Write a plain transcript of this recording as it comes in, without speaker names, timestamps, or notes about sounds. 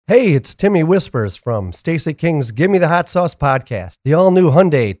Hey, it's Timmy Whispers from Stacey King's Gimme the Hot Sauce podcast. The all-new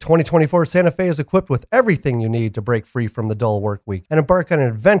Hyundai 2024 Santa Fe is equipped with everything you need to break free from the dull work week and embark on an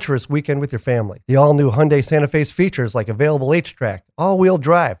adventurous weekend with your family. The all-new Hyundai Santa Fe's features like available H-Track, all-wheel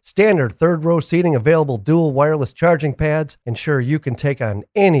drive, standard third-row seating, available dual wireless charging pads, ensure you can take on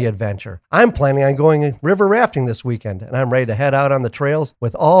any adventure. I'm planning on going river rafting this weekend, and I'm ready to head out on the trails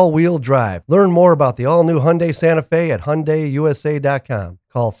with all-wheel drive. Learn more about the all-new Hyundai Santa Fe at HyundaiUSA.com.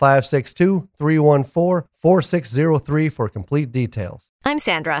 Call 562-314-4603 for complete details. I'm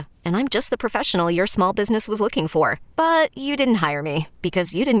Sandra, and I'm just the professional your small business was looking for. But you didn't hire me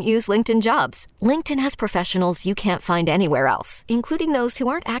because you didn't use LinkedIn Jobs. LinkedIn has professionals you can't find anywhere else, including those who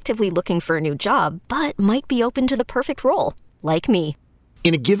aren't actively looking for a new job, but might be open to the perfect role, like me.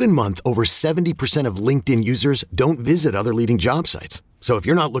 In a given month, over 70% of LinkedIn users don't visit other leading job sites. So if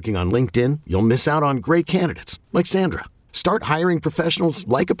you're not looking on LinkedIn, you'll miss out on great candidates like Sandra. Start hiring professionals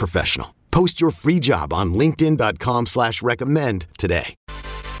like a professional. Post your free job on linkedin.com/recommend today.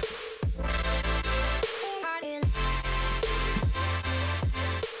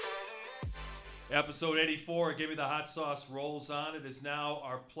 Episode 84, Give Me the Hot Sauce, rolls on. It is now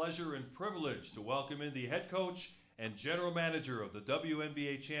our pleasure and privilege to welcome in the head coach and general manager of the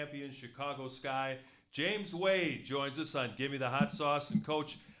WNBA champion Chicago Sky. James Wade joins us on Give Me the Hot Sauce. And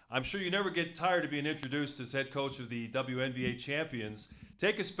Coach, I'm sure you never get tired of being introduced as head coach of the WNBA champions.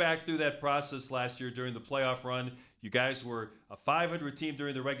 Take us back through that process last year during the playoff run. You guys were a 500 team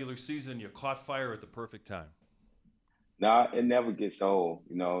during the regular season. You caught fire at the perfect time. No, it never gets old.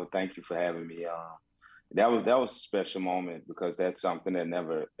 Thank you for having me. That was a special moment because that's something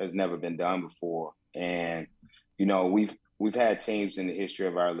that has never been done before. And we've had teams in the history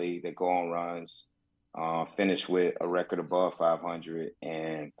of our league that go on runs, finish with a record above 500,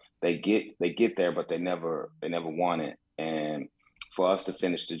 and they get there, but they never won it. And for us to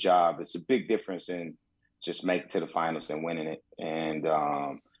finish the job, it's a big difference in just make it to the finals and winning it. And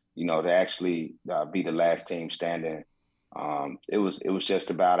to actually be the last team standing, it was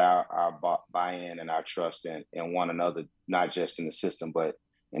just about our buy-in and our trust in one another, not just in the system, but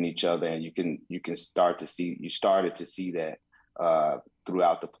in each other. And you started to see that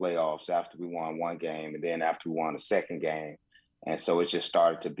throughout the playoffs after we won one game and then after we won the second game. And so it just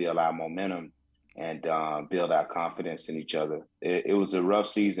started to build our momentum and build our confidence in each other. It was a rough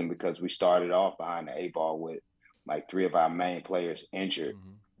season because we started off behind the 8-ball with like 3 of our main players injured.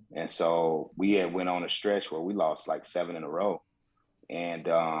 Mm-hmm. And so we had went on a stretch where we lost like 7 in a row. And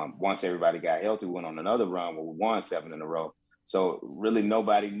once everybody got healthy, we went on another run where we won 7 in a row. So really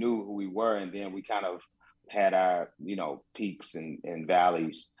nobody knew who we were. And then we kind of had our, peaks and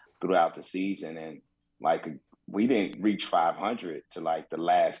valleys throughout the season. And like we didn't reach 500 to like the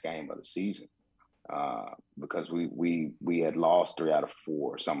last game of the season because we had lost 3 out of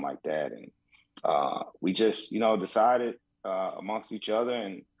 4 or something like that. And we just, decided amongst each other,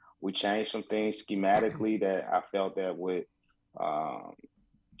 and we changed some things schematically that I felt that would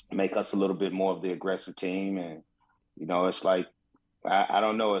make us a little bit more of the aggressive team. And, it's like, I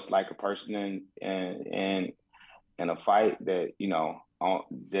don't know, it's like a person in a fight that,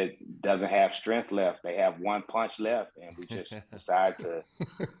 that doesn't have strength left. They have one punch left, and we just decide to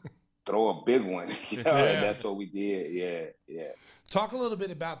throw a big one. And that's what we did. Yeah. Talk a little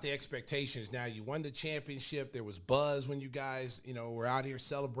bit about the expectations. Now, you won the championship. There was buzz when you guys, were out here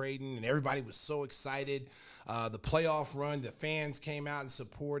celebrating, and everybody was so excited. The playoff run, the fans came out and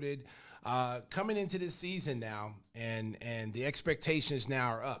supported. Coming into this season now, and the expectations now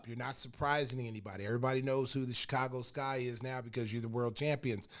are up. You're not surprising anybody. Everybody knows who the Chicago Sky is now because you're the world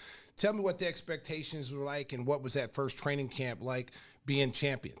champions. Tell me what the expectations were like, and what was that first training camp like being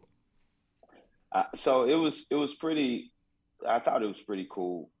champion? So it was pretty. I thought it was pretty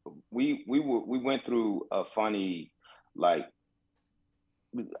cool. We went through a funny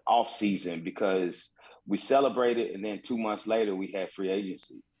off season because we celebrated, and then 2 months later we had free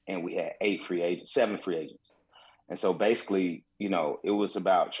agency, and we had 7 free agents. And so basically, it was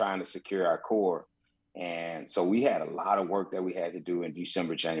about trying to secure our core. And so we had a lot of work that we had to do in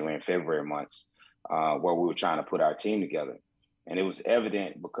December, January, and February months where we were trying to put our team together. And it was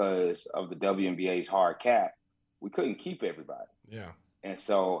evident because of the WNBA's hard cap, we couldn't keep everybody. Yeah. And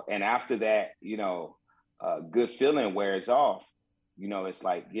so, and after that, good feeling wears off. It's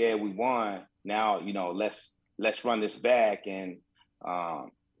like, yeah, we won. Now, let's run this back. And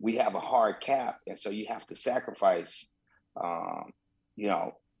we have a hard cap. And so you have to sacrifice,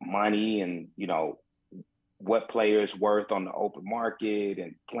 money and, what players worth on the open market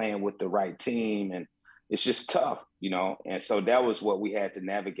and playing with the right team. And it's just tough, And so that was what we had to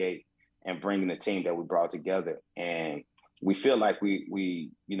navigate and bringing the team that we brought together. And we feel like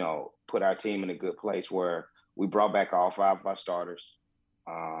we put our team in a good place where we brought back all 5 of our starters.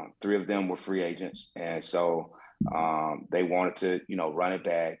 3 of them were free agents, and so they wanted to run it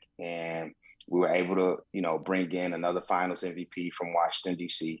back, and we were able to bring in another Finals MVP from Washington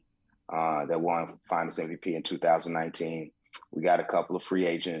D.C. That won Finals MVP in 2019. We got a couple of free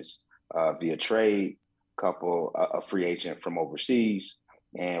agents via trade, a free agent from overseas,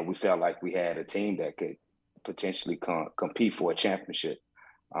 and we felt like we had a team that could potentially compete for a championship.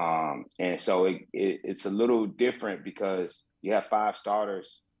 And so it's a little different because you have 5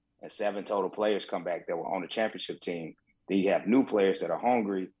 starters and 7 total players come back that were on the championship team. Then you have new players that are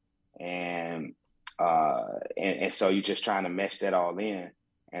hungry, and so you're just trying to mesh that all in.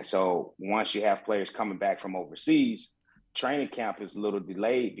 And so once you have players coming back from overseas, training camp is a little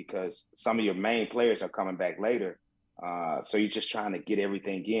delayed because some of your main players are coming back later. So you're just trying to get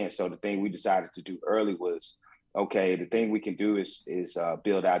everything in. So the thing we decided to do early was, okay, the thing we can do is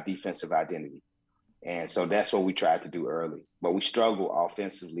build our defensive identity. And so that's what we tried to do early. But we struggled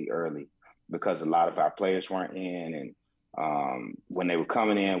offensively early because a lot of our players weren't in. And when they were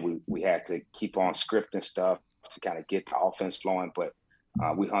coming in, we had to keep on scripting stuff to kind of get the offense flowing. But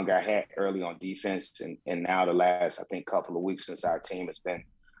we hung our hat early on defense. And now the last, I think, couple of weeks since our team has been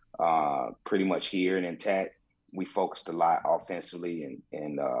pretty much here and intact, we focused a lot offensively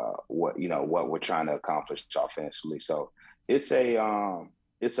and what we're trying to accomplish offensively. So it's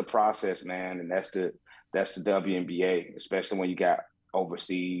a process, man, and that's the WNBA, especially when you got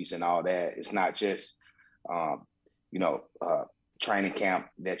overseas and all that. It's not just training camp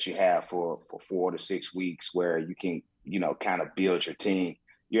that you have for 4 to 6 weeks where you can kind of build your team.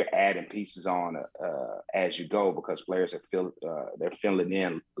 You're adding pieces on as you go because players they're filling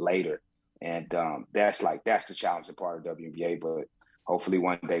in later. And that's the challenging part of WNBA, but hopefully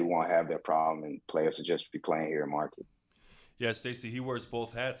one day we won't have that problem and players will just be playing here in market. Yeah, Stacey, he wears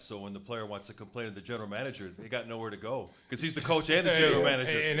both hats, so when the player wants to complain to the general manager, they got nowhere to go because he's the coach and the general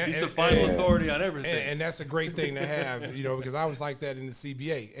manager. He's the final authority on everything. And that's a great thing to have, because I was like that in the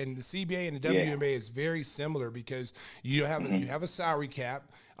CBA. And the CBA and the WNBA is very similar because you have a salary cap.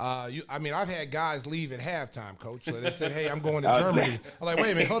 I've had guys leave at halftime, coach. So they said, "Hey, I'm going to Germany." I'm like,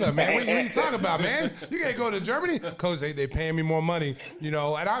 "Wait a minute, hold up, man. What are you talking about, man? You can't go to Germany, coach. They paying me more money,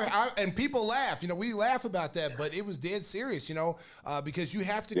 And people laugh. We laugh about that, but it was dead serious, because you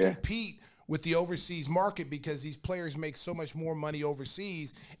have to compete with the overseas market because these players make so much more money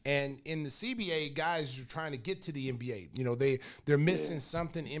overseas. And in the CBA, guys are trying to get to the NBA. They're missing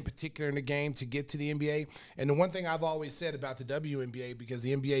something in particular in the game to get to the NBA. And the one thing I've always said about the WNBA, because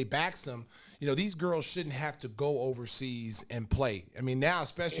the NBA backs them, these girls shouldn't have to go overseas and play. I mean, now,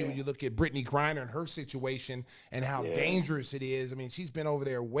 especially when you look at Brittany Griner and her situation and how dangerous it is. I mean, she's been over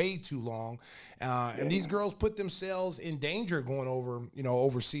there way too long. And these girls put themselves in danger going over,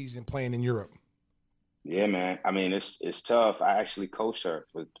 overseas and playing in Europe. Yeah, man. I mean, it's tough. I actually coached her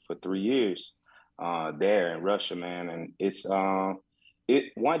for 3 years there in Russia, man. And it's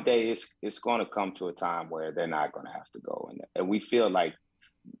one day it's going to come to a time where they're not going to have to go. And we feel like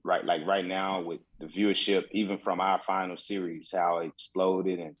right now with the viewership, even from our final series, how it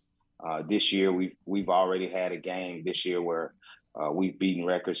exploded. And this year we've already had a game this year where we've beaten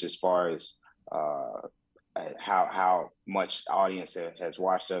records as far as how much audience has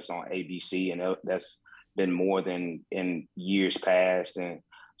watched us on ABC, and that's been more than in years past. And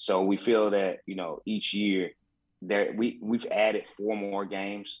so we feel that each year that we've added 4 more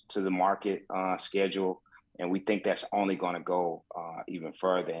games to the market schedule, and we think that's only going to go even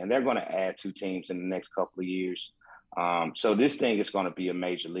further. And they're going to add 2 teams in the next couple of years. So this thing is going to be a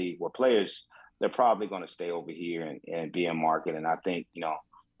major league where players, they're probably going to stay over here and be in market. And I think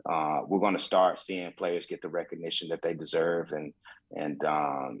we're going to start seeing players get the recognition that they deserve. And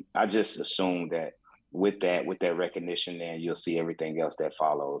I just assume that with that recognition, then you'll see everything else that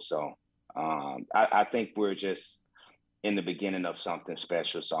follows. So I think we're just in the beginning of something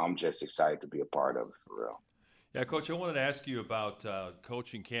special. So I'm just excited to be a part of it, for real. Yeah, Coach, I wanted to ask you about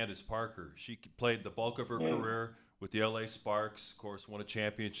coaching Candace Parker. She played the bulk of her career with the LA Sparks, of course, won a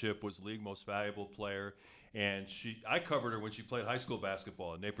championship, was league most valuable player. And I covered her when she played high school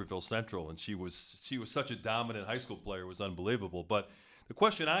basketball at Naperville Central, and she was such a dominant high school player. It was unbelievable. But the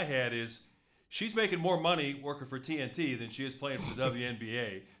question I had is, she's making more money working for TNT than she is playing for the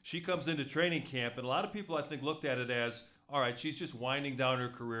WNBA. She comes into training camp, and a lot of people, I think, looked at it as, all right, she's just winding down her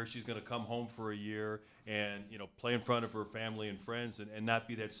career. She's going to come home for a year and play in front of her family and friends and not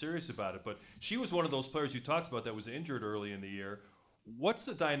be that serious about it. But she was one of those players you talked about that was injured early in the year. What's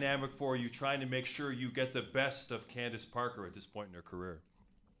the dynamic for you trying to make sure you get the best of Candace Parker at this point in her career?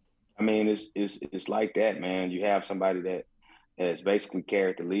 I mean, it's like that, man. You have somebody that has basically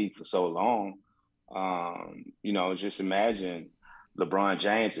carried the league for so long. Just imagine LeBron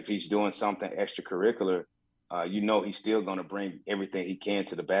James, if he's doing something extracurricular, he's still going to bring everything he can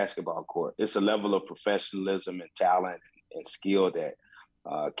to the basketball court. It's a level of professionalism and talent and skill that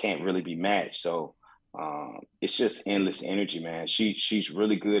can't really be matched. So it's just endless energy, man. She's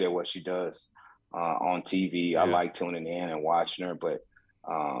really good at what she does on TV. Yeah. I like tuning in and watching her, but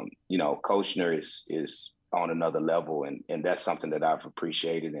coaching her is on another level, and that's something that I've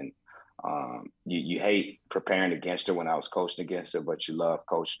appreciated. And you hate preparing against her when I was coaching against her, but you love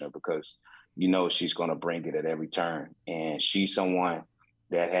coaching her because she's going to bring it at every turn. And she's someone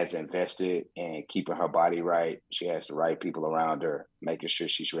that has invested in keeping her body right. She has the right people around her, making sure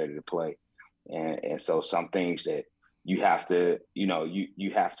she's ready to play. And so some things that you have to,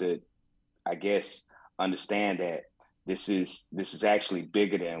 you have to, I guess, understand that this is actually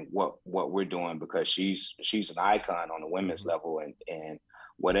bigger than what we're doing, because she's an icon on the women's level, and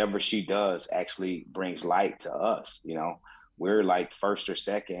whatever she does actually brings light to us. We're like first or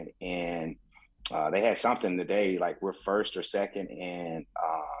second, and they had something today, like we're first or second in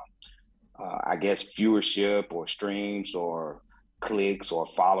I guess viewership or streams or clicks or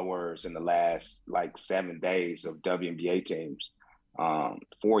followers in the last like 7 days of WNBA teams.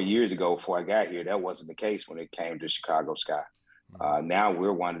 4 years ago, before I got here, that wasn't the case when it came to Chicago Sky. Now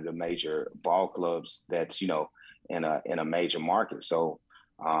we're one of the major ball clubs that's in a major market. So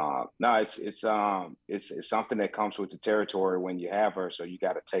no, it's something that comes with the territory when you have her. So you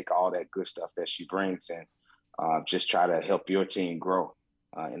got to take all that good stuff that she brings and just try to help your team grow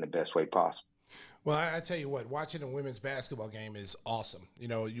in the best way possible. Well, I tell you what, watching a women's basketball game is awesome.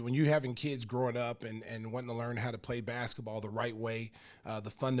 When you're having kids growing up and wanting to learn how to play basketball the right way, the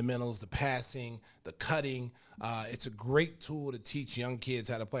fundamentals, the passing, the cutting, it's a great tool to teach young kids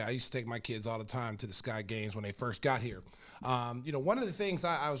how to play. I used to take my kids all the time to the Sky games when they first got here. One of the things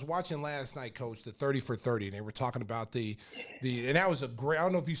I was watching last night, Coach, the 30 for 30, and they were talking about and that was a great, I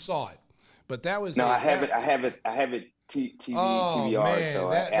don't know if you saw it, but that was. No, I have it. TVR, man, so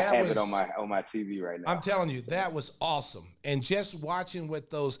that I have was, it on my TV right now. I'm telling you, that was awesome. And just watching with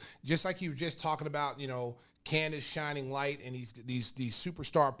those, just like you were just talking about, Candace shining light and these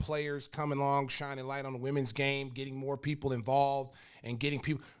superstar players coming along, shining light on the women's game, getting more people involved and getting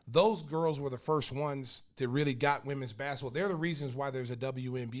people. Those girls were the first ones that really got women's basketball. They're the reasons why there's a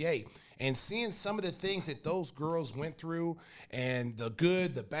WNBA. And seeing some of the things that those girls went through, and the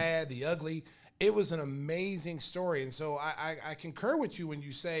good, the bad, the ugly, it was an amazing story. And so I concur with you when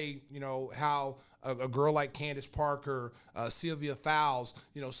you say, how a girl like Candace Parker, Sylvia Fowles,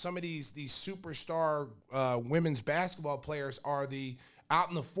 some of these superstar women's basketball players are out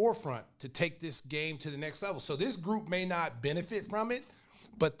in the forefront to take this game to the next level. So this group may not benefit from it,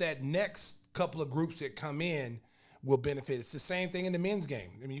 but that next couple of groups that come in will benefit. It's the same thing in the men's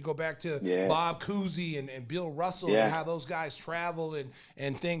game. I mean, you go back to Bob Cousy and Bill Russell and how those guys traveled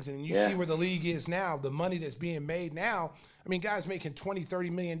and things, and you see where the league is now, the money that's being made now. I mean, guys making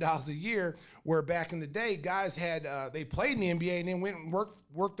 $20-30 million a year, where back in the day, guys had they played in the NBA and then went and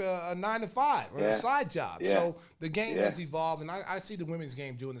worked a 9 to 5 or a side job. Yeah. So the game has evolved, and I see the women's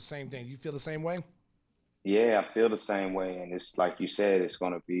game doing the same thing. Do you feel the same way? Yeah, I feel the same way, and it's like you said, it's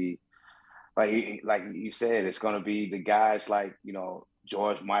going to be like you said, it's going to be the guys like,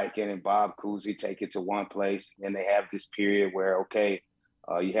 George Mikan and Bob Cousy take it to one place. And they have this period where,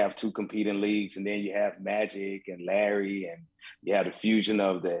 you have two competing leagues, and then you have Magic and Larry, and you have the fusion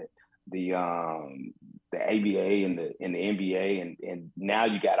of the ABA and the NBA. And now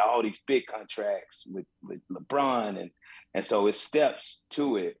you got all these big contracts with LeBron. And so it steps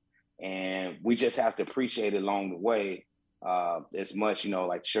to it. And we just have to appreciate it along the way. As much,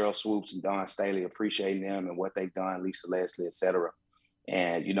 like Cheryl Swoops and Dawn Staley, appreciating them and what they've done, Lisa Leslie, et cetera.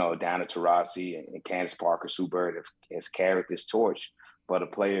 And, Diana Taurasi and Candace Parker, Sue Bird has carried this torch. But the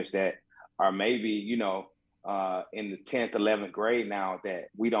players that are maybe, in the 10th, 11th grade now that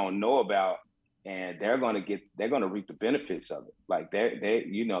we don't know about, and they're going to reap the benefits of it. Like they're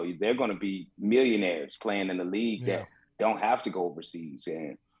going to be millionaires playing in the league that don't have to go overseas.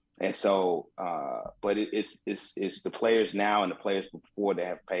 And so, but it's the players now and the players before that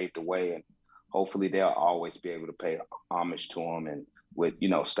have paved the way, and hopefully they'll always be able to pay homage to them, and with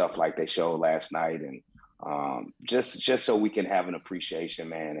stuff like they showed last night, and just so we can have an appreciation,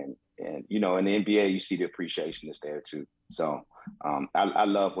 man, and in the NBA you see the appreciation is there too. So I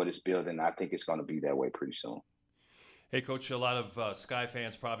love what it's building. I think it's going to be that way pretty soon. Hey, Coach, a lot of Sky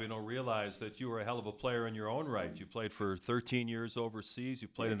fans probably don't realize that you were a hell of a player in your own right. You played for 13 years overseas. You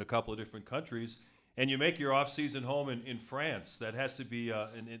played in a couple of different countries, and you make your off-season home in France. That has to be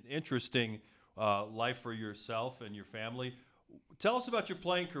an interesting life for yourself and your family. Tell us about your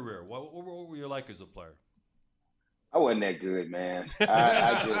playing career. What were you like as a player? I wasn't that good, man.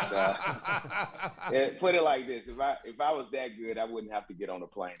 I just put it like this: if I was that good, I wouldn't have to get on a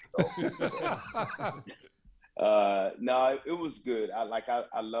plane to go. No, it was good. I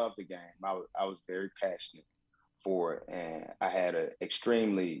loved the game. I was very passionate for it, and I had an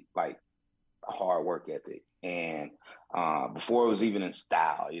extremely hard work ethic. And before it was even in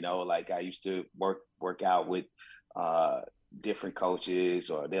style, I used to work out with different coaches,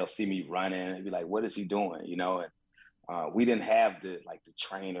 or they'll see me running and be like, "What is he doing?" And we didn't have the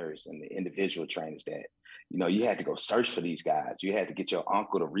trainers and the individual trainers that you had to go search for these guys. You had to get your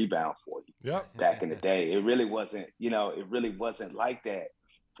uncle to rebound for you. Yep. Back in the day, it really wasn't like that.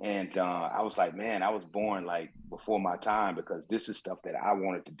 And I was like, man, I was born before my time, because this is stuff that I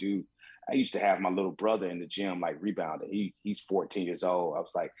wanted to do. I used to have my little brother in the gym rebounding. He's 14 years old. I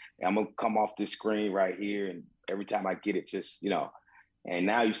was like, hey, I'm gonna come off this screen right here, and every time I get it, just And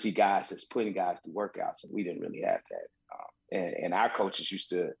now you see guys that's putting guys through workouts, and we didn't really have that. And our coaches used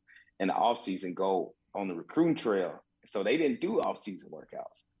to, in the off season, go on the recruiting trail, so they didn't do off season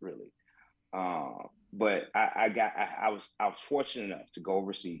workouts really. But I was fortunate enough to go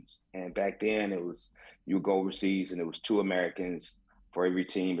overseas, and back then you would go overseas, and it was 2 Americans for every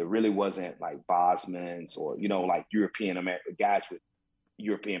team. It really wasn't like Bosmans or European American guys with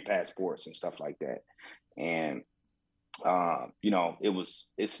European passports and stuff like that. And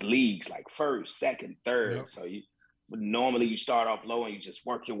it's leagues like first, second, third. Yep. So normally you start off low and you just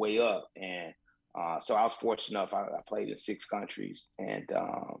work your way up. And so I was fortunate enough. I played in 6 countries, and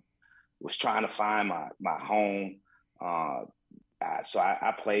was trying to find my home. So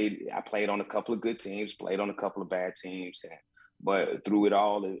I played on a couple of good teams, played on a couple of bad teams, but through it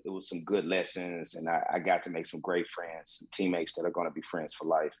all, it was some good lessons, and I got to make some great friends, some teammates that are going to be friends for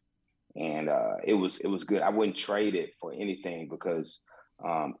life. And it was good. I wouldn't trade it for anything, because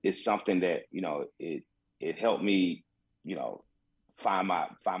it's something that it helped me find my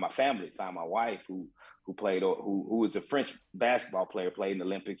family, find my wife who played, or who was a French basketball player, played in the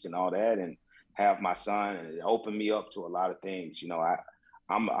Olympics and all that, and have my son, and it opened me up to a lot of things.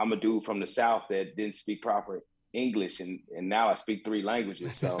 I'm a dude from the South that didn't speak proper English, and now I speak 3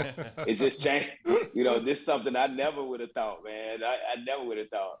 languages. So it just changed. This is something I never would have thought, man. I never would have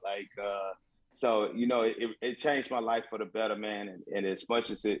thought. So it changed my life for the better, man. And as much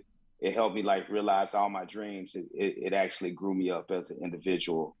as it helped me realize all my dreams, it actually grew me up as an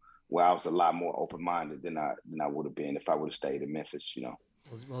individual, where I was a lot more open-minded than I would have been if I would have stayed in Memphis.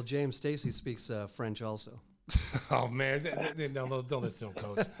 Well, James Stacy speaks French also. Oh man, don't listen to him,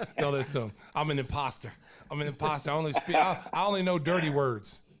 Coach. Don't listen to him. I'm an imposter. I only know dirty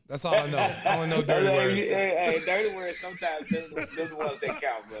words. That's all I know. I only know dirty words. Hey, dirty words sometimes those are the ones that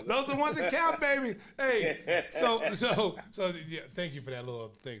count, brother. Those are the ones that count, baby. Hey, so yeah, thank you for that little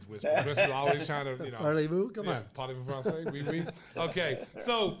thing, Whisper. Whisper always trying to, Parlez-vous? Come on. Parlez-vous français? Oui, oui. Okay,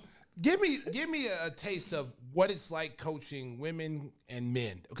 so give me a taste of what it's like coaching women and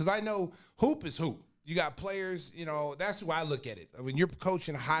men, because I know hoop is hoop. You got players, that's the way I look at it. I mean, you're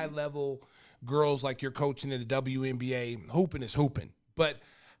coaching high-level girls like you're coaching in the WNBA. Hooping is hooping. But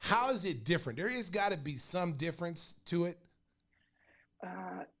how is it different? There has got to be some difference to it.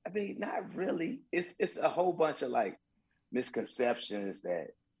 Not really. It's a whole bunch of misconceptions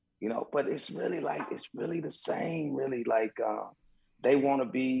that, but it's really the same, really. They want to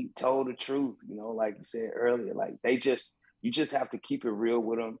be told the truth, like you said earlier. You just have to keep it real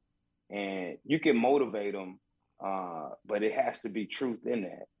with them. And you can motivate them, but it has to be truth in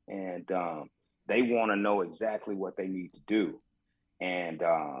that. And they want to know exactly what they need to do. And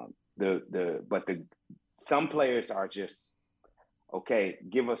some players are just, okay,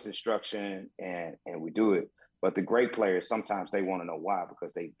 give us instruction and we do it. But the great players, sometimes they want to know why,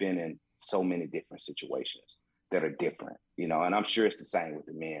 because they've been in so many different situations that are different, and I'm sure it's the same with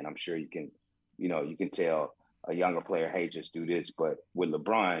the men. I'm sure you can tell a younger player, hey, just do this. But with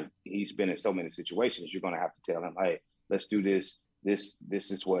LeBron, he's been in so many situations. You're going to have to tell him, hey, let's do this. This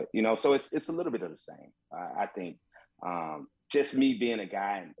is what, so it's a little bit of the same. I think just me being a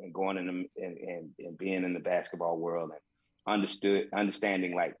guy and going in and being in the basketball world and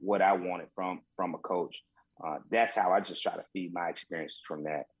understanding what I wanted from a coach. That's how I just try to feed my experiences from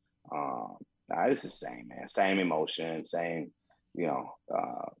that. It's the same, man. Same emotion, same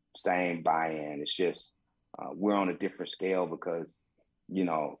buy-in. It's just, we're on a different scale because,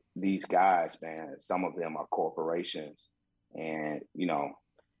 these guys, man, some of them are corporations, and,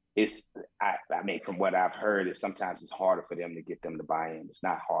 from what I've heard, sometimes it's harder for them to get them to buy in. It's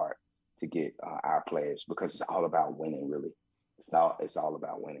not hard to get our players, because it's all about winning, really. It's all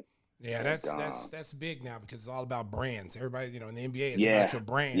about winning. Yeah, that's big now because it's all about brands. Everybody, in the NBA, it's yeah, about your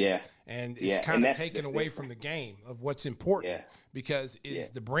brand. yeah, And it's yeah. kind And of taken away from the game of what's important. Yeah. Because is Yeah.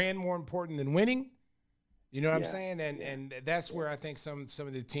 the brand more important than winning? You know what I'm Yeah. saying? And that's where I think some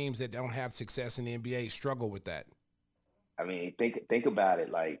of the teams that don't have success in the NBA struggle with that. I mean, think about it.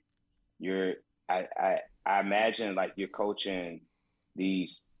 Like I imagine like you're coaching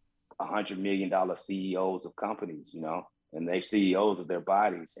these $100 million CEOs of companies, and they CEOs of their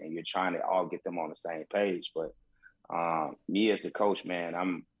bodies, and you're trying to all get them on the same page. But me as a coach, man,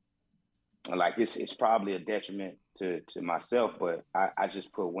 I'm like, it's probably a detriment to myself, but I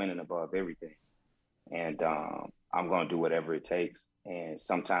just put winning above everything. And I'm going to do whatever it takes. And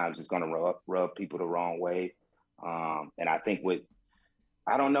sometimes it's going to rub people the wrong way. And I think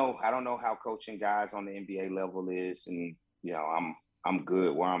I don't know how coaching guys on the NBA level is. And, I'm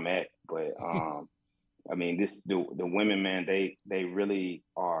good where I'm at, but I mean, the women, man, they really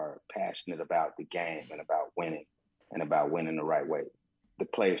are passionate about the game and about winning the right way. The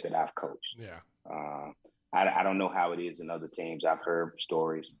players that I've coached. Yeah. I don't know how it is in other teams. I've heard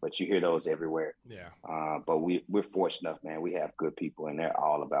stories, but you hear those everywhere. Yeah. But we're fortunate enough, man. We have good people, and they're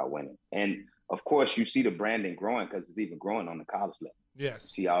all about winning. And of course, you see the branding growing because it's even growing on the college level.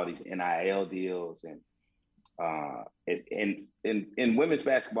 Yes. You see all these NIL deals, and in women's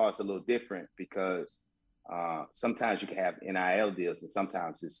basketball, it's a little different because sometimes you can have NIL deals, and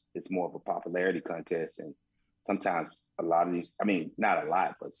sometimes it's more of a popularity contest, and sometimes a lot of these, I mean, not a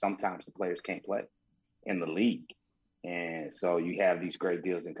lot, but sometimes the players can't play in the league. And so you have these great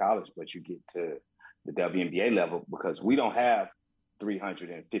deals in college, but you get to the WNBA level because we don't have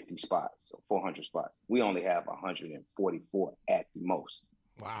 350 spots or 400 spots. We only have 144 at the most.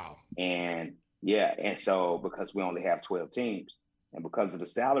 Wow. And so because we only have 12 teams and because of the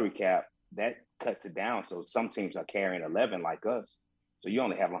salary cap, that cuts it down. So some teams are carrying 11 like us. So you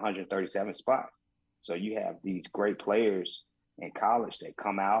only have 137 spots. So you have these great players in college that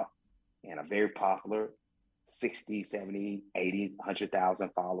come out and are very popular, 60, 70, 80, 100,000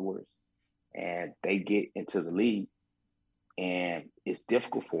 followers. And they get into the league and it's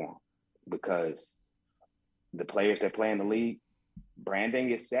difficult for them because the players that play in the league, branding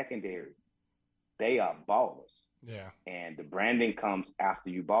is secondary. They are ballers. Yeah. And the branding comes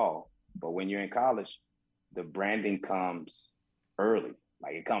after you ball. But when you're in college, the branding comes early.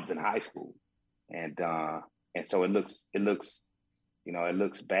 Like it comes in high school. And so it looks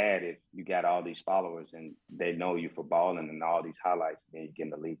bad if you got all these followers and they know you for balling and all these highlights, and then you get in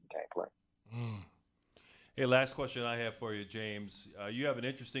the league and can't play. Hey, last question I have for you, James. You have an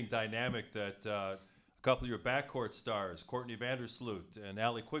interesting dynamic that a couple of your backcourt stars, Courtney Vandersloot and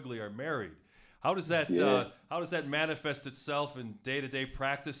Allie Quigley, are married. How does that manifest itself in day-to-day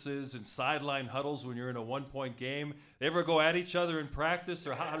practices and sideline huddles when you're in a one-point game? They ever go at each other in practice,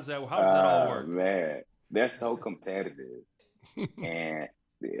 or how does that all work? Man, they're so competitive, and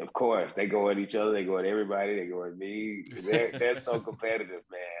of course they go at each other. They go at everybody. They go at me. They're so competitive,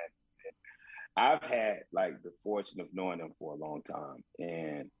 man. I've had like the fortune of knowing them for a long time,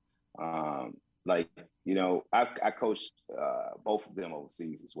 and I coached both of them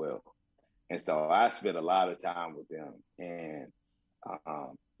overseas as well. And so I spent a lot of time with them, and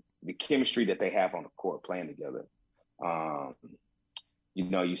the chemistry that they have on the court playing together,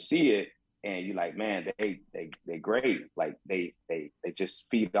 you see it and you're like, man, they great. Like they just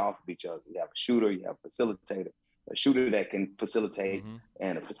feed off of each other. You have a shooter, you have a facilitator, a shooter that can facilitate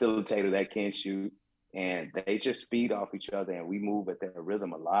and a facilitator that can shoot. And they just feed off each other, and we move at their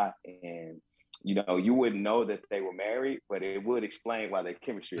rhythm a lot. And you wouldn't know that they were married, but it would explain why their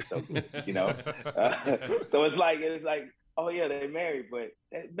chemistry is so good, So it's like, oh yeah, they're married, but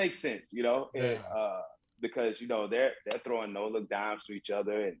it makes sense, and, because, they're throwing no look dimes to each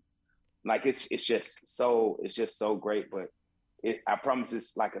other. And like, it's just so great, but I promise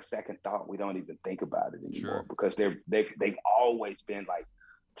it's like a second thought. We don't even think about it anymore because they've always been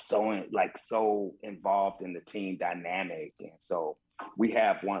so involved in the team dynamic. And so we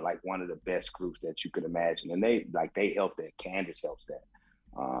have one of the best groups that you could imagine. And they help that. Candace helps that.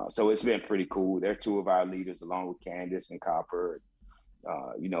 So it's been pretty cool. They're two of our leaders along with Candace and Copper.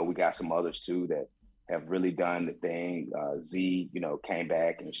 We got some others too that have really done the thing. Z, came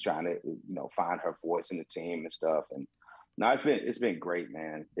back and is trying to, find her voice in the team and stuff. And no, it's been great,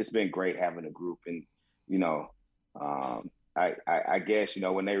 man. It's been great having a group. And, I guess,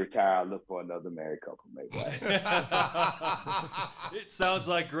 when they retire, I'll look for another married couple, maybe. It sounds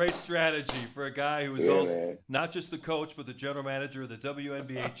like great strategy for a guy who is also not just the coach, but the general manager of the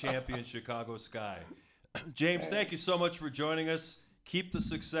WNBA champion Chicago Sky. James, thank you so much for joining us. Keep the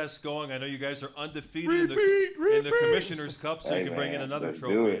success going. I know you guys are undefeated in the Commissioner's Cup, so you can bring in another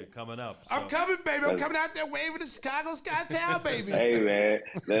trophy coming up. So. I'm coming, baby. I'm coming out there waving the Chicago Sky Town, baby. Hey, man.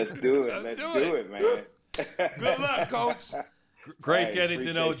 Let's do it. Let's do it, man. Good luck, Coach. Great getting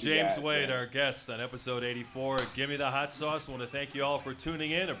to know James Wade, our guest on episode 84. Give Me the Hot Sauce. I want to thank you all for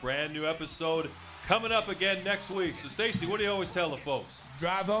tuning in. A brand new episode coming up again next week. So, Stacey, what do you always tell the folks?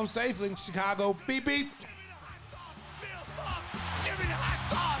 Drive home safely. Chicago, beep, beep. Give me the hot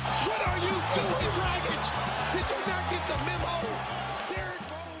sauce. What are you doing, Dragic? Did you not